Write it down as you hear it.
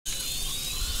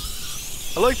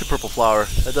I like the purple flower.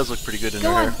 That does look pretty good in her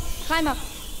hair. Go on, climb up.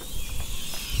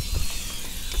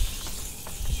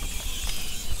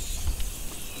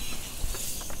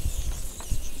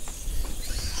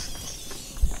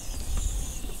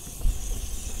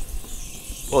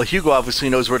 Well, Hugo obviously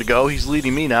knows where to go. He's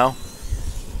leading me now.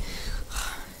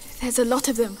 There's a lot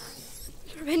of them.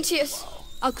 Laurentius.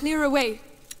 I'll clear a way.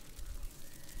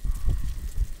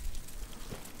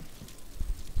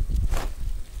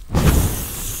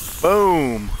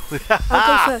 Boom!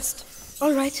 I'll go first.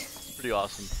 All right. Pretty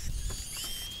awesome.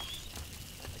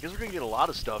 I guess we're gonna get a lot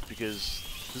of stuff because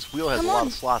this wheel has Come a lot on.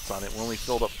 of slots on it. We only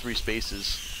filled up 3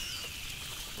 spaces.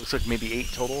 Looks like maybe 8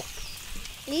 total.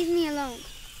 Leave me alone.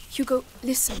 Hugo,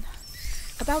 listen.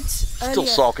 About Still earlier,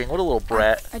 sulking. What a little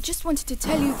brat. I just wanted to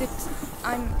tell you that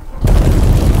I'm...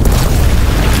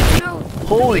 No.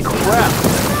 Holy crap!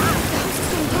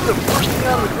 They're bursting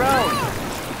out of the ground.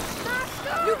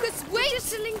 Lucas, wait! Just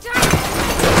sitting down.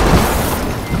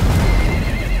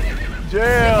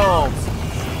 Damn!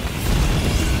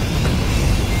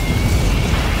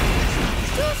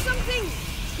 Do something.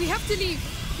 We have to leave.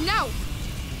 Now!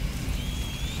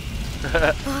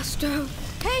 Faster.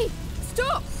 Hey!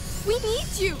 Stop! We need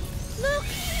you! Look.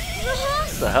 The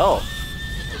horse. What the hell?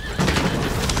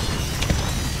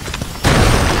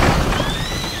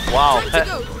 Wow. Time to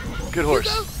go! Good horse.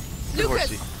 Hugo, Good Lucas!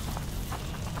 horsey.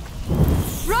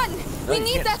 Run! No, We you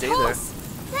need can't that stay there. horse!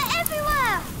 They're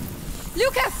everywhere.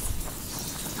 Lucas!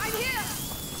 I'm here!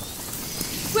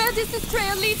 Where does this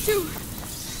trail lead to?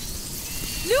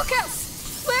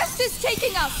 Lucas! Where's this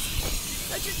taking us?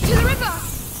 To the river!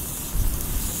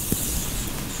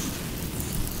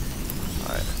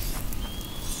 Alright.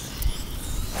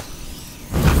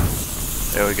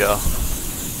 There we go.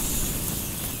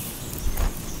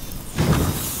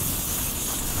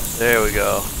 There we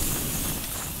go.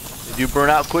 They do burn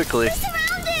out quickly. We're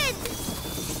surrounded.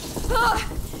 Ah,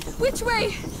 which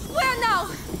way? Where now?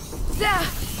 There!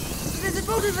 There's a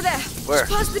boat over there. Where?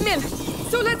 Past the mill.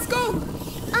 So let's go!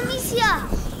 Amicia,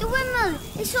 the windmill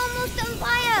is almost on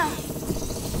fire.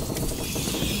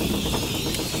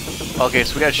 Okay,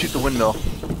 so we gotta shoot the windmill.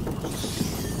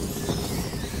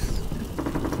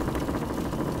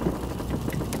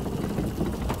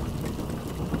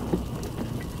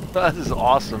 This is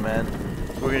awesome, man.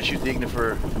 We're gonna shoot the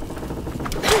ignifer.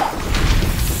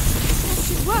 That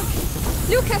should work.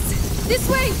 Lucas, this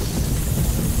way!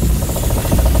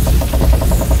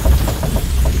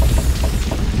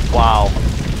 Wow.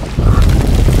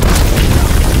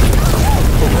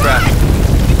 Oh crap.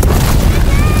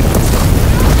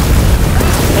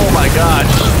 Oh my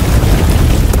gosh.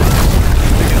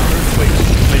 Like an earthquake.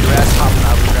 Like your ass popping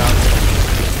out of the ground.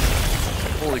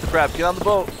 Holy crap, get on the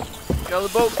boat. Get on the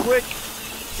boat, quick.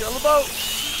 Get on the boat.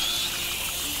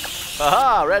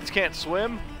 Haha, rats can't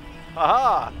swim.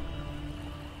 Haha.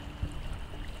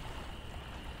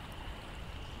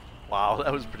 Wow,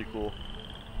 that was pretty cool.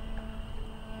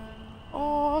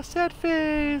 Oh, sad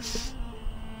face.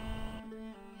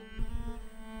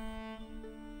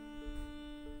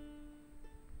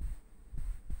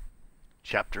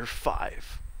 Chapter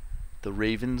 5. The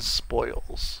Raven's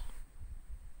Spoils.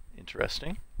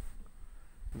 Interesting.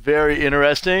 Very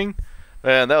interesting.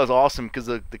 Man, that was awesome because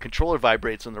the controller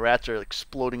vibrates when the rats are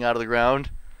exploding out of the ground.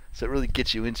 So it really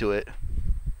gets you into it.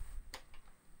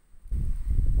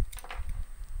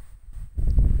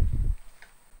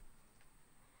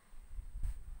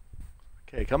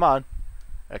 Okay, come on.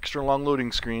 Extra long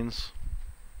loading screens.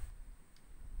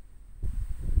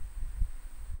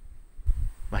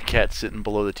 My cat's sitting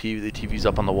below the TV. The TV's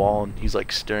up on the wall and he's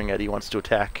like staring at it. He wants to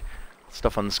attack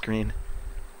stuff on the screen.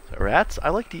 Is that rats? I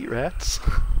like to eat rats.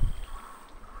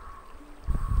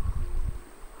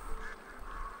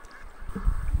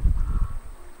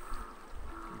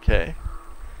 Okay.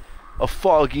 A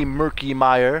foggy, murky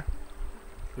mire.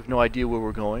 We have no idea where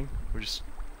we're going. We're just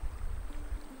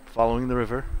following the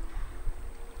river.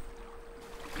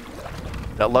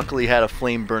 That luckily had a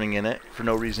flame burning in it for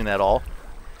no reason at all.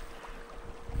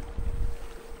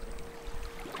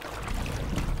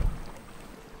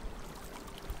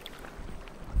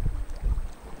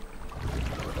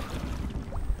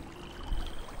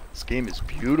 This game is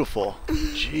beautiful.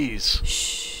 Jeez.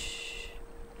 Shh.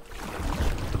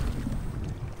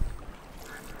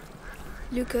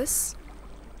 Lucas?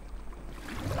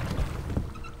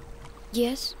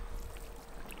 Yes.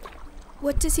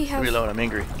 What does he Leave have me alone, I'm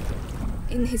angry.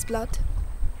 in his blood?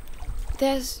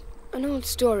 There's an old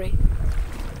story.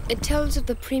 It tells of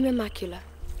the Prima Macula.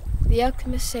 The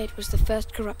alchemists say it was the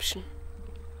first corruption,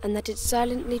 and that it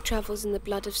silently travels in the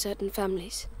blood of certain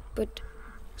families. But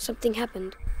something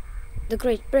happened. The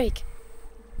Great Break,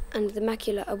 and the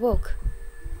macula awoke.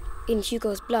 in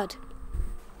Hugo's blood.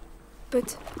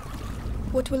 But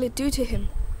what will it do to him?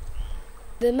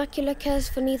 The macula cares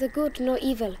for neither good nor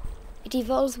evil. It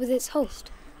evolves with its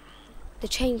host. The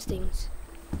changelings.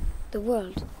 The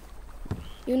world.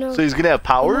 You know, So he's gonna have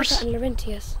powers? Your mother and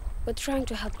Laurentius were trying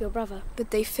to help your brother.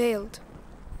 But they failed.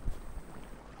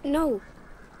 No.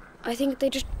 I think they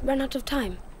just ran out of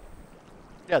time.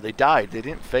 Yeah, they died. They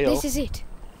didn't fail. This is it.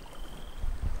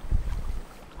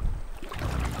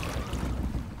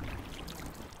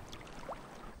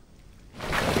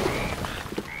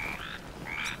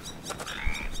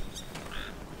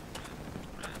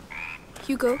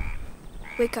 Hugo,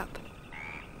 wake up.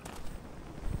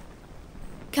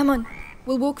 Come on,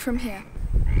 we'll walk from here.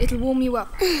 It'll warm you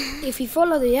up. If we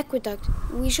follow the aqueduct,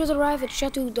 we should arrive at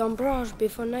Chateau d'Ambrage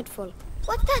before nightfall.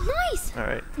 What's that noise?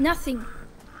 Alright. Nothing.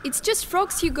 It's just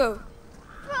frogs, Hugo.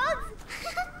 Frogs?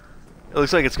 It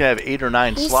looks like it's gonna have 8 or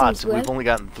 9 He slots, seems and we've well. only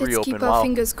gotten 3 Let's open. keep our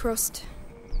fingers crossed.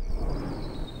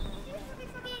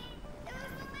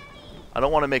 I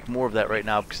don't want to make more of that right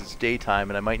now because it's daytime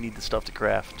and I might need the stuff to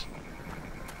craft.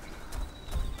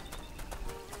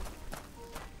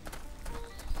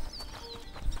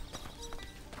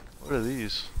 What are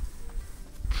these?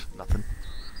 Nothing.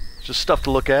 Just stuff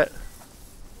to look at.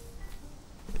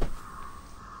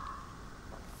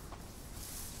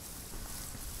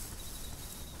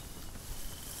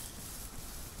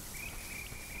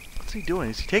 What's he doing?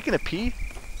 Is he taking a pee?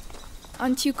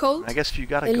 Aren't you cold? I guess if you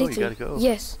gotta A go, you little. gotta go.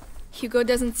 Yes. Hugo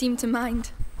doesn't seem to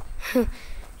mind.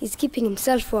 He's keeping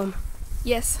himself warm.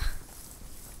 Yes.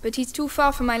 But he's too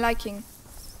far for my liking.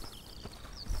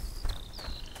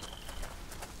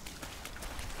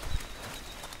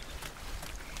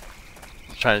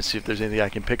 Trying to see if there's anything I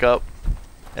can pick up,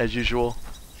 as usual.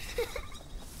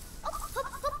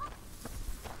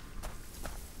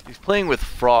 He's playing with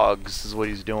frogs, is what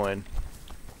he's doing.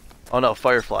 Oh no,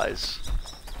 fireflies.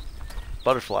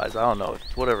 Butterflies, I don't know.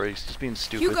 Whatever, he's just being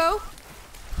stupid. Hugo,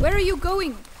 where are you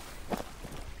going?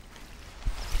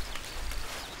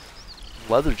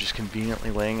 Leather just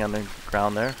conveniently laying on the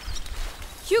ground there.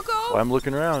 Hugo! Oh, I'm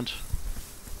looking around.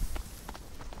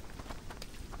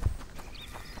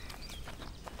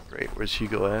 Great, where's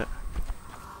Hugo at?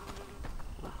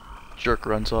 Jerk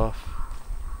runs off.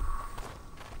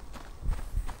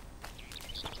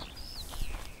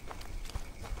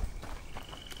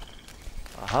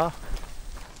 Aha.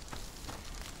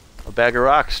 A bag of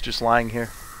rocks just lying here.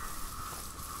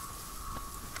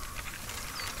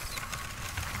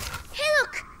 Hey,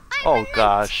 look! Oh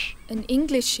gosh. An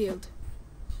English shield.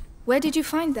 Where did you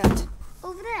find that?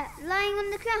 Over there, lying on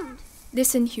the ground.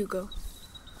 Listen, Hugo.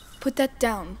 Put that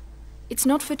down. It's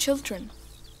not for children.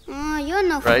 Oh, you're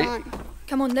no Right? fun.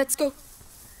 Come on, let's go.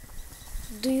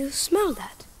 Do you smell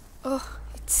that? Oh,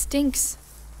 it stinks.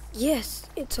 Yes,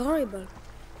 it's horrible.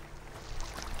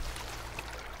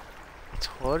 It's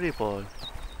horrible.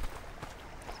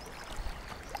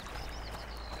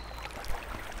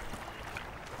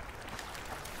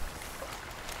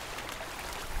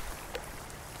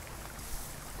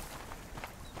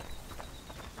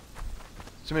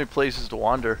 So many places to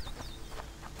wander.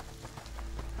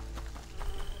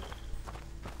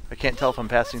 I can't tell if I'm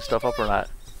passing stuff up or not.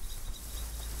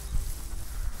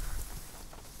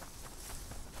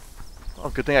 Oh,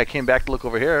 good thing I came back to look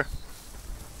over here.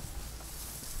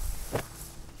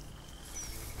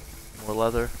 More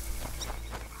leather.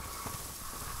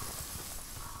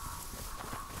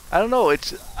 I don't know,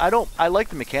 I like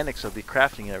the mechanics of the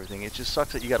crafting and everything. It just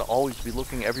sucks that you gotta always be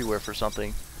looking everywhere for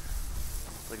something.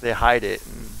 Like they hide it,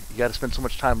 and you gotta spend so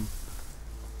much time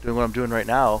doing what I'm doing right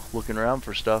now, looking around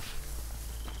for stuff.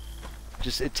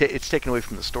 Just it's taken away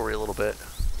from the story a little bit.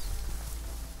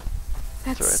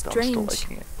 That's It's alright, though, I'm strange.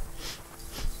 still liking it.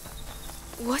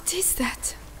 What is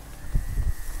that?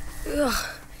 Ugh,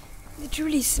 it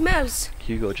really smells.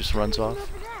 Hugo just runs off.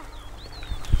 Over there.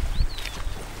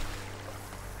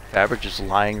 Fabric just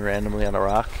lying randomly on a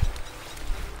rock.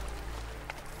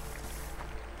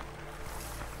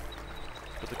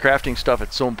 With the crafting stuff,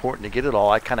 it's so important to get it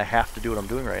all. I kind of have to do what I'm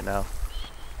doing right now.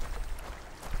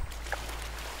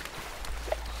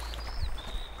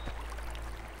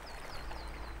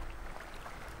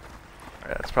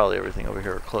 Alright, that's probably everything over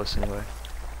here. We're close anyway.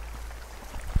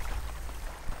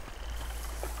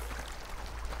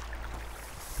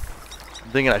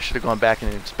 I'm thinking I should have gone back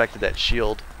and inspected that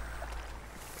shield.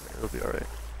 It'll be alright.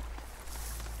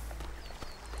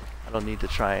 I don't need to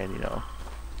try and,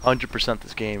 100%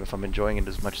 this game if I'm enjoying it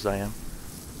as much as I am.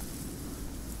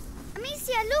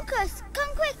 Amicia, Lucas, come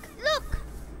quick, look!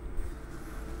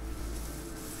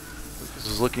 Lucas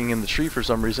was looking in the tree for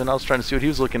some reason. I was trying to see what he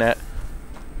was looking at.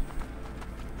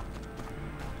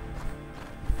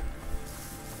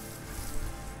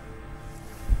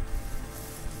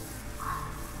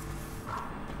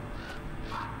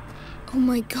 Oh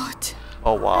my god.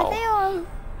 Oh Are wow. they all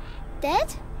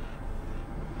dead?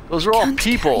 Those are all Can't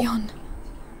people. carry on.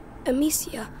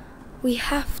 Amicia, we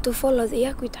have to follow the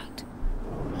aqueduct.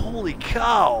 Holy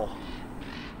cow.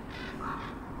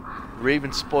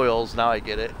 Raven spoils, now I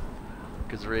get it.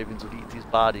 Because the ravens would eat these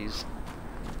bodies.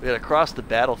 We gotta cross the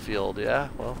battlefield, yeah?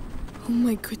 Well, Oh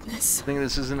my goodness. I think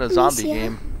this isn't a zombie Amicia,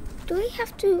 game. Do we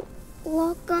have to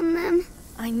walk on them?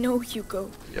 I know, Hugo.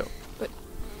 Yep.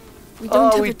 We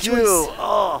don't have we a do! choice.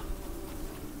 Oh!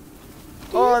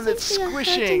 Do Oh, you and think it's we are hurting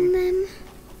squishing! them?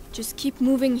 Just keep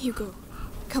moving, Hugo.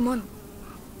 Come on.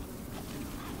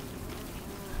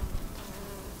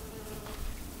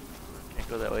 Can't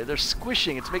go that way. They're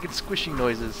squishing. It's making squishing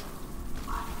noises.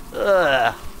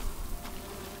 Ugh.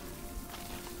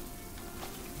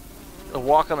 They'll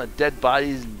walk on the dead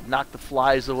bodies and knock the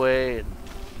flies away. And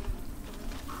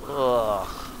ugh.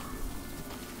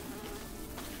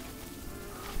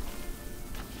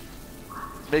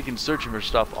 It's making searching for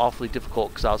stuff awfully difficult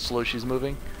because how slow she's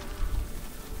moving.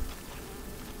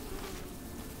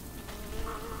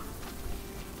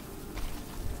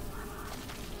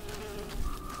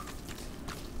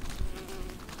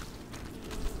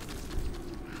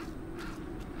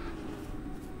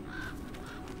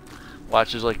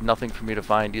 Watch, there's like nothing for me to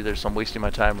find either, so I'm wasting my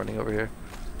time running over here.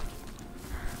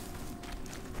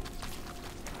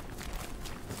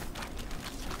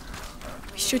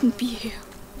 We shouldn't be here.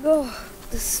 Oh,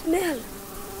 the smell.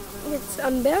 It's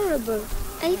unbearable.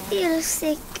 I feel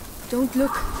sick. Don't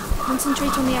look.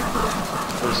 Concentrate on the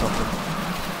aqueduct. There's something.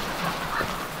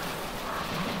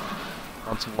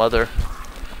 On some leather.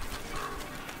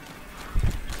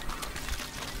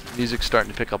 Music's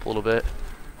starting to pick up a little bit.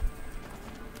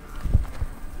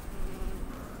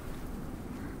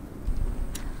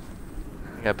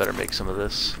 I think I better make some of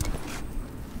this.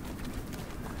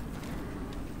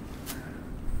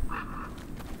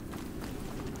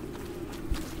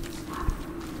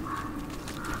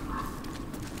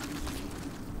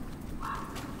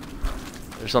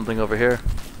 There's something over here.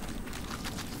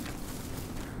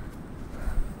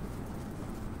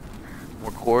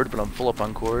 More cord, but I'm full up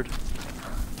on cord.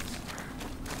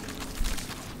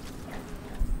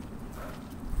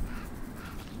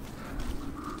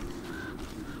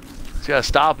 So you gotta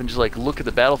stop and just like look at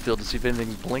the battlefield to see if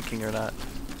anything's blinking or not.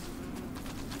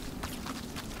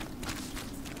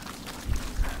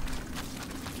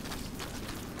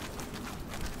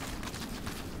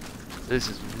 This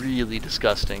is really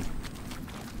disgusting.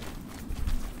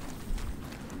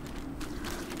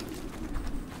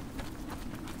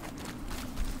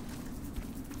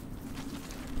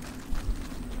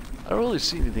 I don't really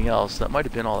see anything else. That might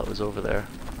have been all that was over there.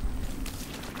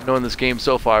 Knowing this game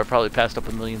so far, I've probably passed up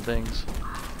a million things.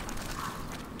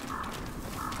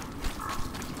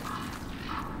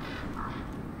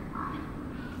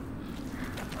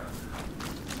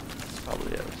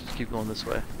 Probably, yeah. Let's just keep going this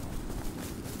way.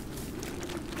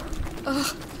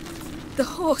 Ugh. The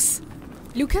horse.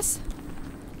 Lucas?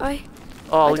 Oh,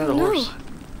 I look at the don't know. horse.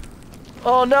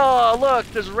 Oh no, look,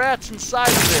 there's rats inside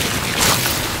of it.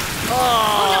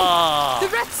 Oh, The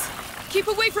rats! Keep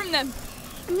away from them!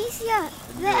 Amicia,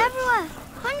 they're everywhere.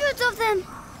 Hundreds of them.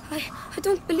 I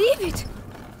don't believe it.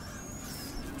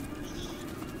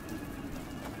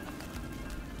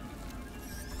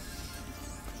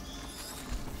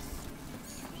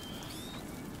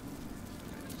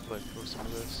 Go ahead and throw some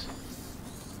of this.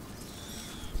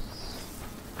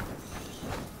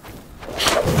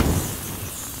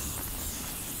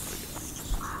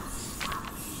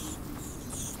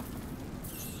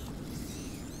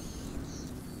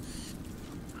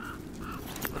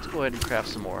 Let's go ahead and craft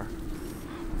some more.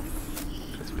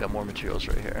 Because we got more materials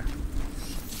right here.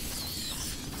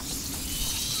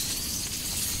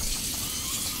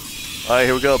 Alright,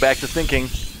 here we go. Back to thinking.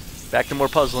 Back to more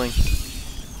puzzling.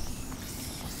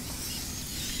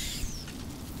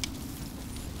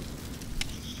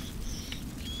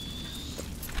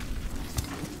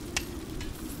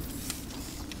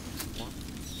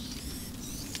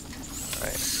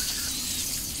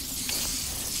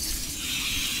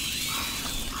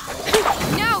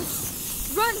 Now!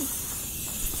 Run!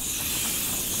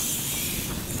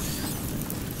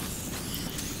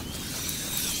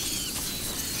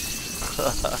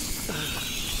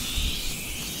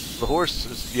 The horse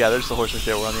is, yeah, there's the horse right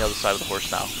there. We're on the other side of the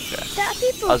horse now. Okay. There are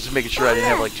people. I was just making sure I didn't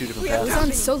have like two different Those paths.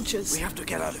 aren't soldiers. We have to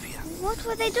get out of here. What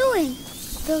were they doing?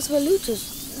 Those were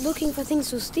looters looking for things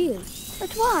to steal.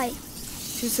 But why?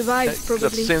 To survive, That's probably.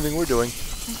 the same thing we're doing.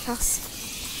 Like us.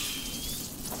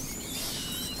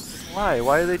 Why?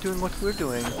 Why are they doing what we're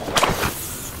doing?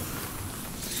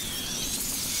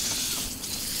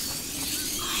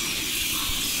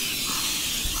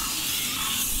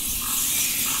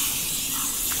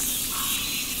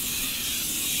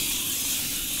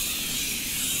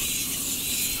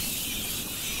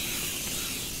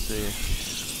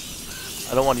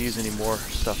 see. I don't want to use any more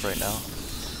stuff right now.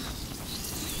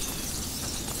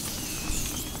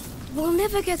 We'll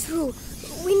never get through.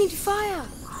 We need fire.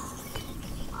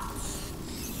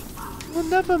 We'll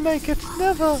never make it.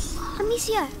 Never.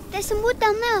 Amicia, there's some wood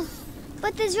down there.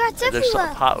 But there's rats There's everywhere.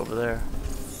 some pot over there.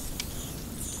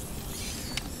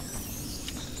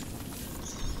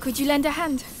 Could you lend a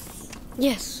hand?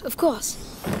 Yes, of course.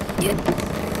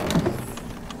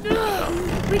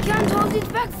 We can't hold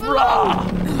it back for long.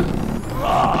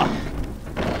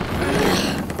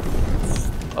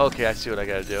 Okay, I see what I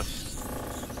gotta do.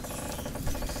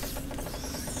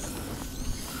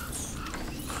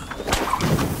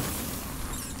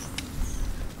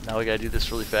 Now we gotta do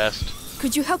this really fast.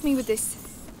 Could you help me with this?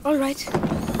 All right.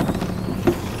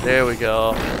 There we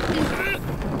go.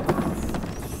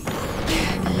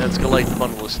 Let's go light the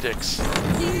bundle of sticks.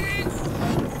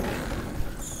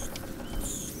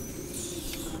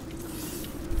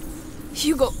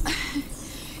 Hugo,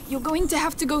 you're going to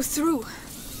have to go through.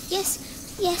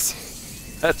 Yes,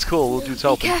 yes. That's cool. We'll do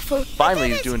helping. Be careful.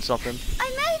 Finally, he's doing something. I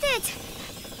made it.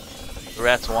 The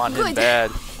rats want him Good.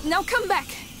 bad. Now come back.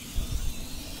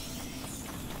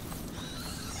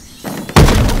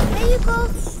 There you go.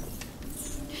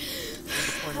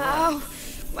 Ow,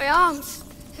 my arms.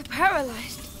 They're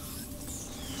paralyzed.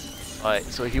 Alright,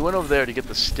 so he went over there to get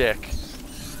the stick,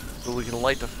 so we can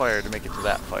light the fire to make it to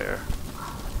that fire.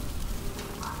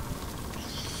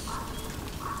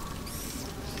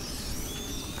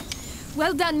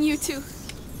 Well done, you two.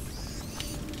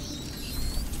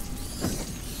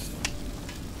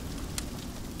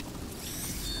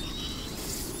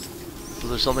 So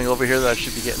there's something over here that I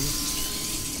should be getting.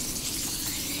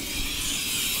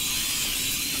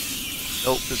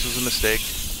 Nope, this was a mistake.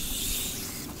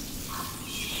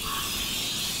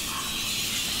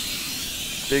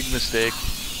 Big mistake.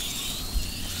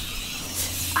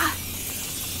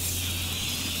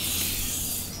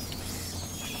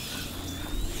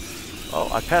 Oh,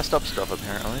 I passed up stuff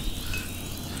apparently.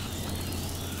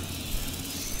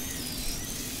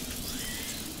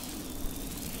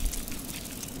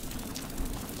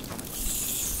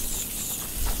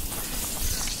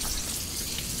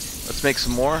 Let's make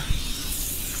some more.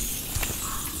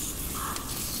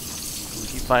 We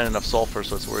keep finding enough sulfur,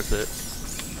 so it's worth it.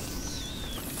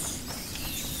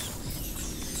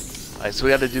 Alright, so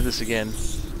we got to do this again.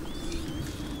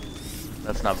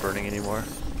 That's not burning anymore.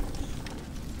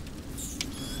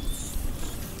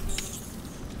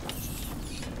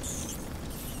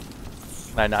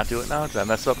 Can I not do it now? Did I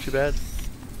mess up too bad?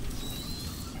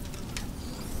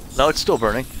 No, it's still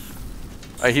burning.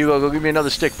 Alright, Hugo, go give me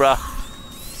another stick, brah.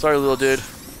 Sorry, little dude.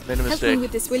 Made a Help mistake. me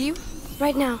with this, will you?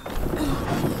 Right now.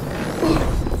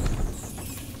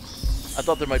 I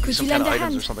thought there might be Could some you kind of lend a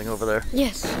items hand? or something over there.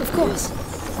 Yes, of course.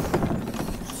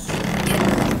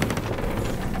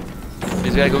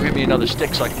 He's gotta go get me another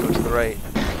stick so I can go to the right.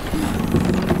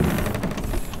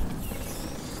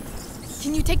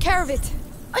 Can you take care of it?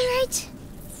 All right.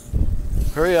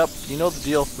 Hurry up. You know the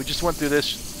deal. We just went through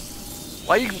this.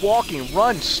 Why are you walking?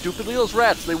 Run, stupidly. Those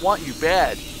rats, they want you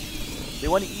bad. They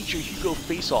want to eat your Hugo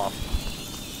face off.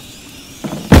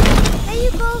 There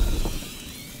you go.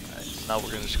 Alright, so now we're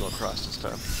gonna just go across this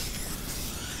time.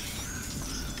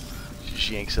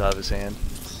 She yanks it out of his hand.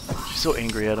 She's so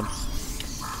angry at him.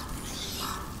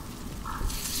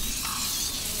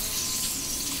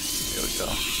 There we go.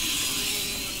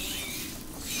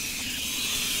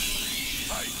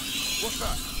 Hey, what's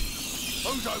that?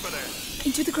 Who's over there?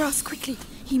 Into the grass, quickly.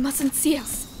 He mustn't see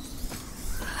us.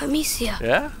 Amicia.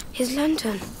 Yeah? His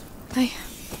lantern.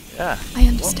 Yeah. I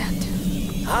understand.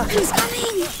 He's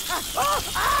coming.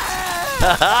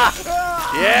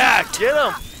 Yeah, get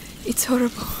him! It's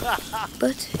horrible.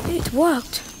 But it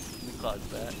worked. We caused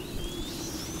that.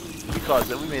 We caused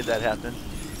that. We made that happen.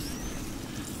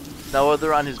 Now while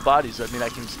they're on his body, does that mean I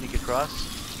can sneak across?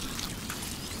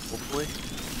 Hopefully.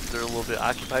 They're a little bit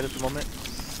occupied at the moment.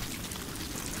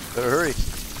 Better hurry.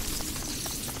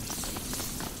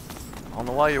 I don't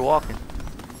know why you're walking.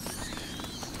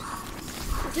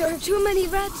 There are too many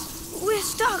rats. We're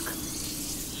stuck.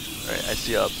 Alright, I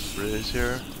see a bridge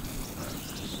here.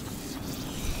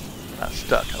 Not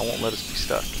stuck. I won't let us be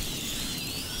stuck.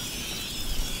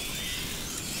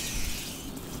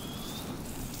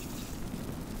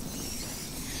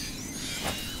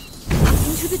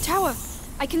 Into the tower.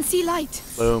 I can see light.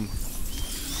 Boom.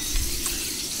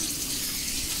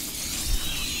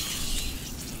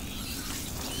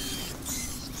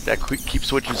 That keep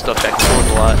switching stuff back and forth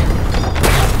a lot.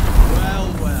 Well,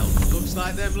 well, looks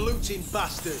like them looting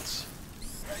bastards.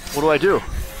 What do I do?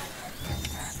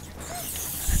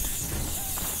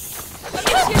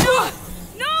 Amicia, no!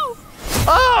 No!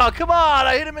 Oh, come on!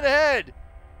 I hit him in the head!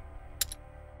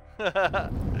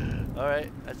 Alright,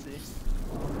 I see.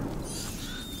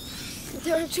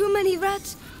 There are too many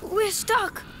rats. We're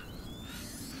stuck.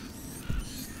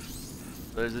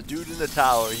 There's a dude in the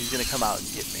tower. He's gonna come out and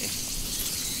get me.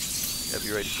 Gotta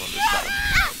be ready for him this time.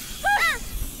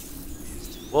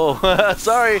 Whoa,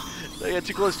 sorry. I got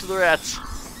too close to the rats.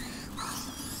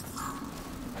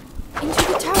 Into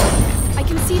the tower. I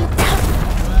can see the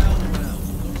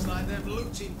Well, looks like them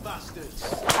looting bastards.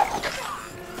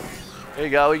 There you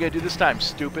go. What are you gonna do this time,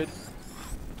 stupid?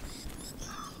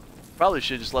 Probably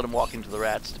should just let him walk into the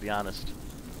rats, to be honest.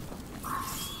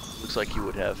 Looks like he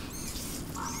would have.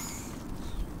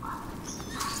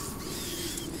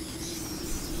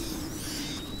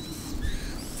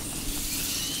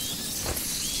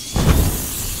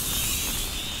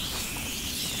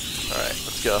 Alright,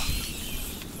 let's go.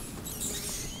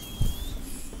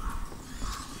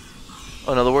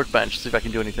 Oh, another workbench. See if I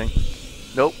can do anything.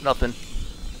 Nope, nothing.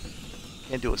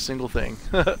 Can't do a single thing.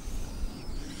 I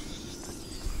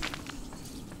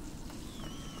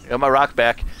got my rock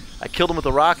back. I killed him with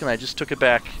a rock and I just took it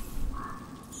back.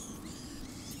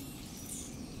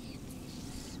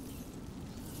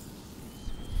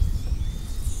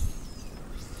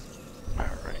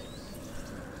 Alright.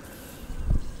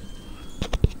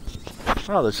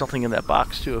 Oh, there's something in that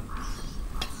box too.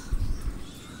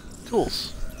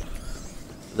 Tools.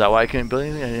 Is that why I couldn't build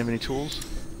anything? I didn't have any tools?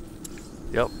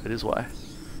 Yep, it is why.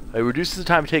 It reduces the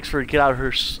time it takes for her to get out of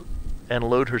her and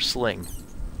load her sling.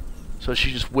 So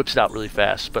she just whips it out really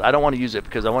fast. But I don't want to use it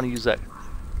because I want to use that.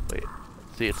 Wait,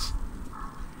 see, it's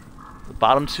the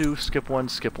bottom two, skip one,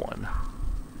 skip one.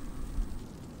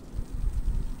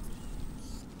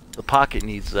 The pocket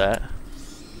needs that.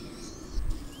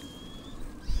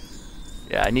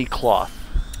 Yeah, I need cloth.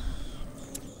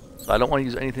 So I don't want to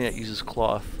use anything that uses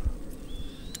cloth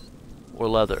or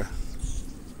leather.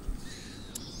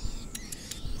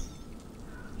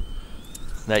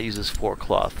 That uses 4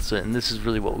 cloth, so, and this is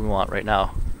really what we want right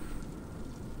now.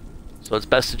 So it's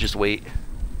best to just wait.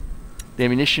 The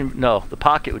ammunition, no, the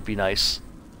pocket would be nice,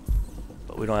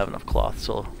 but we don't have enough cloth,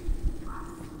 so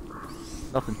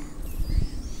nothing.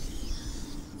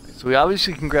 So we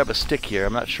obviously can grab a stick here.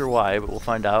 I'm not sure why, but we'll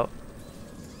find out.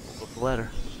 We'll go up the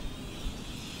ladder.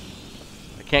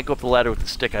 I can't go up the ladder with the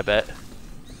stick, I bet.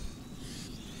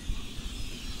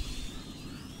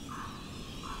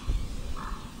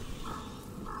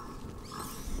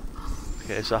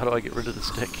 Okay, so how do I get rid of the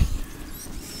stick?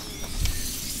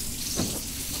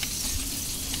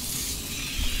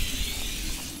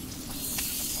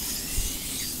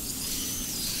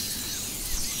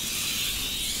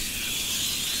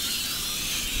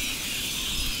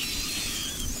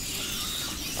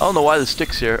 I don't know why the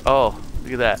stick's here. Oh,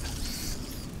 look at that.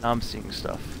 Now I'm seeing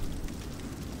stuff.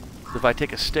 So if I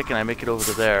take a stick and I make it over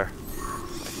to there,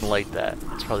 I can light that.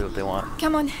 That's probably what they want.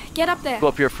 Come on, get up there. Go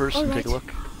up here first and take a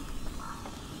look.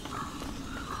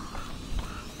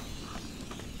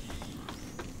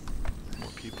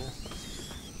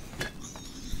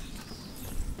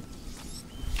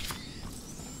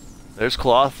 There's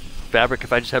cloth, fabric,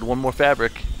 if I just had one more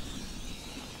fabric.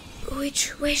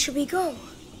 Which way should we go?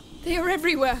 They are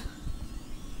everywhere.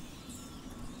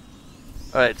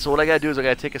 Alright, so what I gotta do is I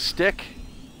gotta take a stick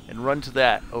and run to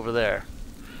that over there.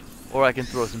 Or I can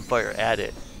throw some fire at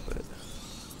it. But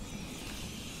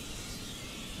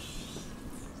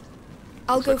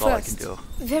I'll go like all first. I can do.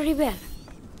 Very well.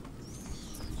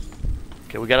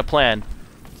 Okay, we got a plan.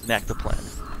 Let's enact the plan.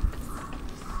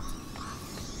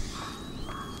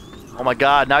 Oh my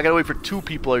god, now I gotta wait for 2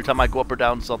 people every time I go up or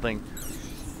down something.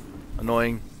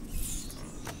 Annoying.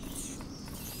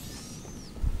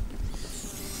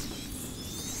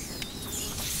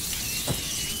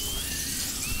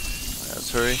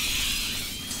 Let's hurry.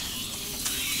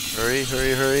 Hurry,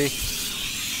 hurry, hurry.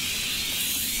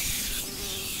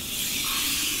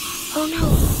 Oh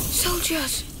no,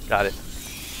 soldiers! Got it.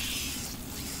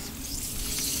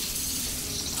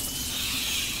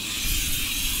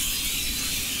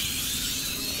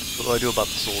 What do I do about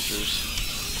the soldiers?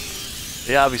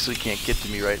 They obviously can't get to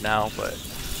me right now, but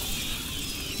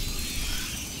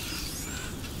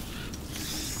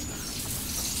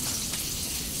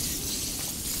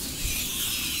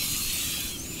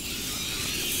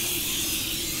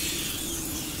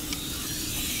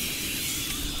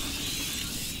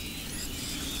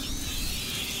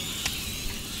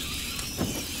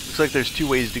looks like there's 2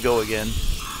 ways to go again.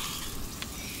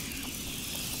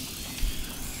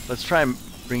 Let's try and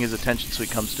bring his attention so he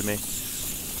comes to me.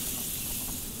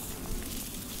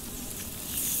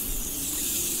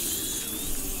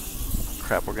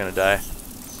 Crap, we're gonna die.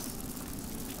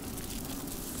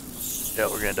 Yeah,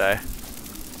 we're gonna die.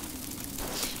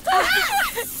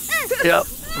 Yep.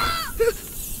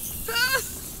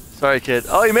 Sorry, kid.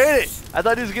 Oh, he made it! I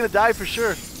thought he was gonna die for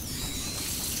sure.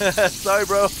 Sorry,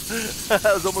 bro.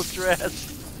 That was almost your ass.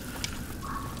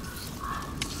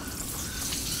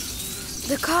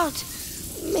 The cart.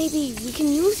 Maybe we can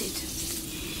use it.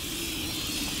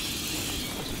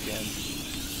 Again.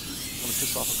 I'm gonna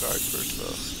piss off a guard first,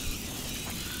 though.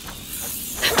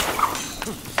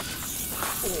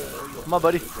 Come on,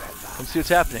 buddy. Come see what's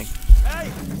happening.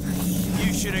 Hey!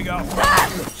 You should have gone.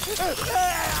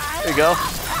 There you go.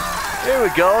 There we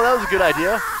go. That was a good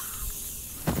idea.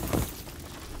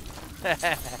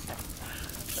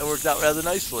 That worked out rather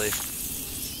nicely.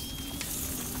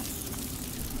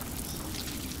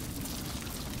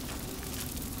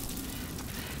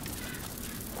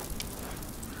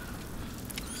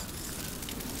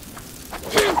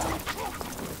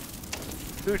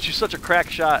 Dude, she's such a crack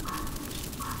shot.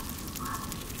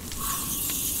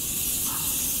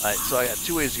 Alright, so I got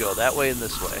two ways to go. That way and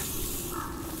this way.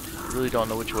 I really don't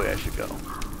know which way I should go.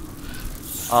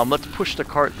 Let's push the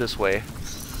cart this way.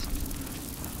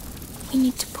 We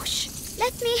need to push.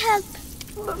 Let me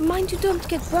help. Mind you don't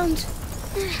get burned.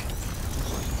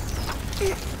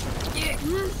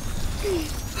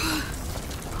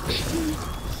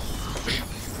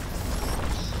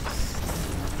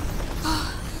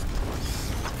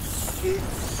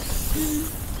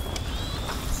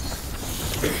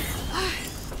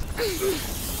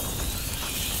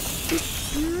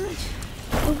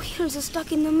 The wheels are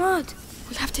stuck in the mud.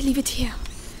 We'll have to leave it here.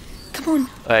 Come on.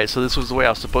 Alright, so this was the way I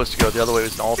was supposed to go. The other way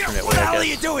was an alternate What way, the hell I are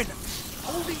you guess. doing?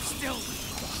 Hold him still.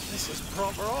 This is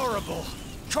proper horrible.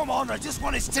 Come on, I just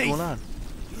want his What's teeth. going on?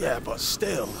 Yeah, but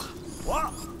still.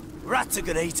 What? Rats are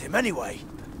gonna eat him anyway.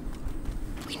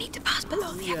 We need to pass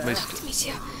below the Missed aqueduct, it.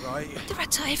 monsieur. Right. The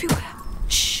rats are everywhere.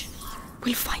 Shh.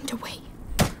 We'll find a way.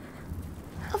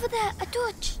 Over there, a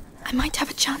torch. I might have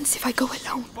a chance if I go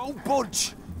alone. Won't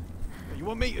budge. You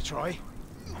want me to try?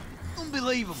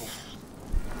 Unbelievable.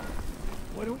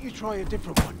 Why don't you try a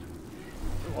different one?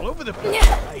 You're all over the place.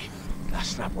 Hey, that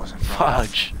snap wasn't far.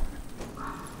 Fudge.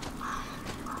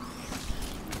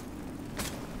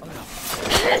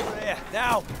 Over here,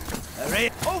 now. They're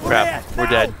here. Over Crap, here. we're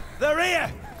now. dead. They're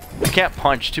here. You can't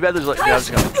punch. Too bad there's like guys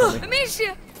gonna kill me.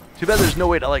 Monsieur! Too bad there's no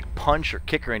way to like punch or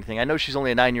kick or anything. I know she's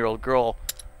only a 9-year-old girl,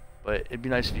 but it'd be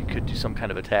nice if you could do some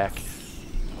kind of attack.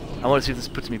 I want to see if this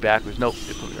puts me backwards. Nope,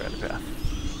 it put me right in the path.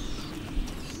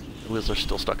 The wheels are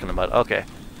still stuck in the mud. Okay.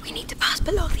 We need to pass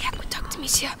below the aqueduct,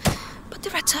 monsieur. But the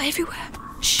rats are everywhere.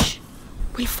 Shh.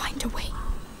 We'll find a way.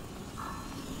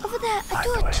 Over there, a I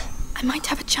know torch. it. I might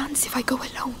have a chance if I go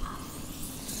alone.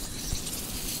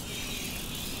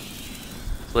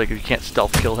 So, like if you can't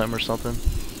stealth kill him or something.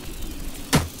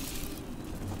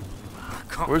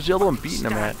 Where's the other one beating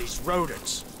him at? These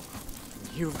rodents.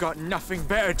 You've got nothing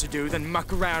better to do than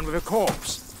muck around with a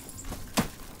corpse.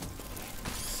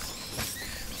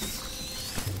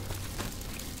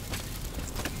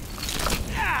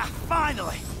 Ah,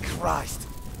 finally. Christ.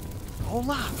 All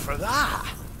that for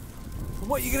that. And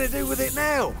what are you gonna do with it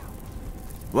now?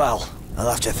 Well, I'll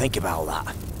have to think about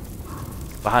that.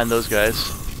 Behind those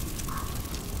guys.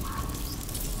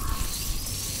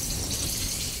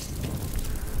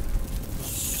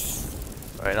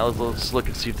 Alright, now let's look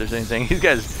and see if there's anything. These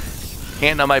guys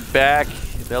hand on my back.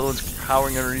 The other one's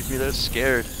cowering underneath me. They're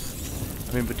scared.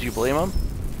 I mean, but do you blame them?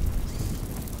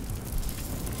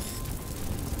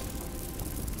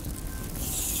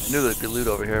 I knew there'd be loot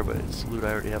over here, but it's loot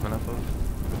I already have enough of.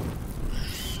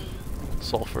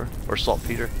 Sulfur. Or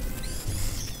saltpeter.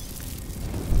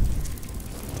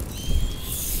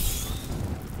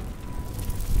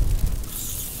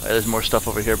 Alright, there's more stuff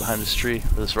over here behind this tree,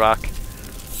 or this rock.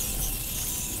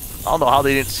 I don't know how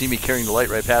they didn't see me carrying the light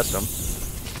right past them.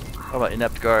 How about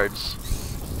inept guards?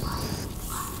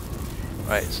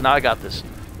 Alright, so now I got this.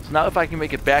 So now if I can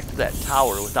make it back to that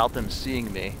tower without them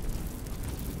seeing me,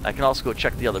 I can also go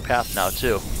check the other path now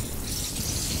too.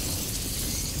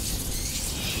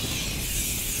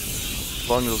 As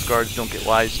long as those guards don't get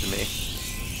wise to me.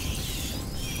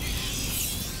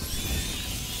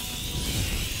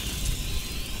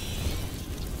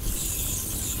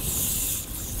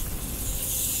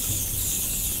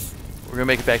 We're gonna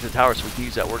make it back to the tower so we can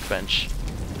use that workbench.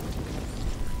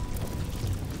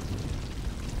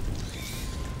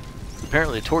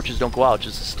 Apparently the torches don't go out,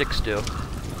 just the sticks do.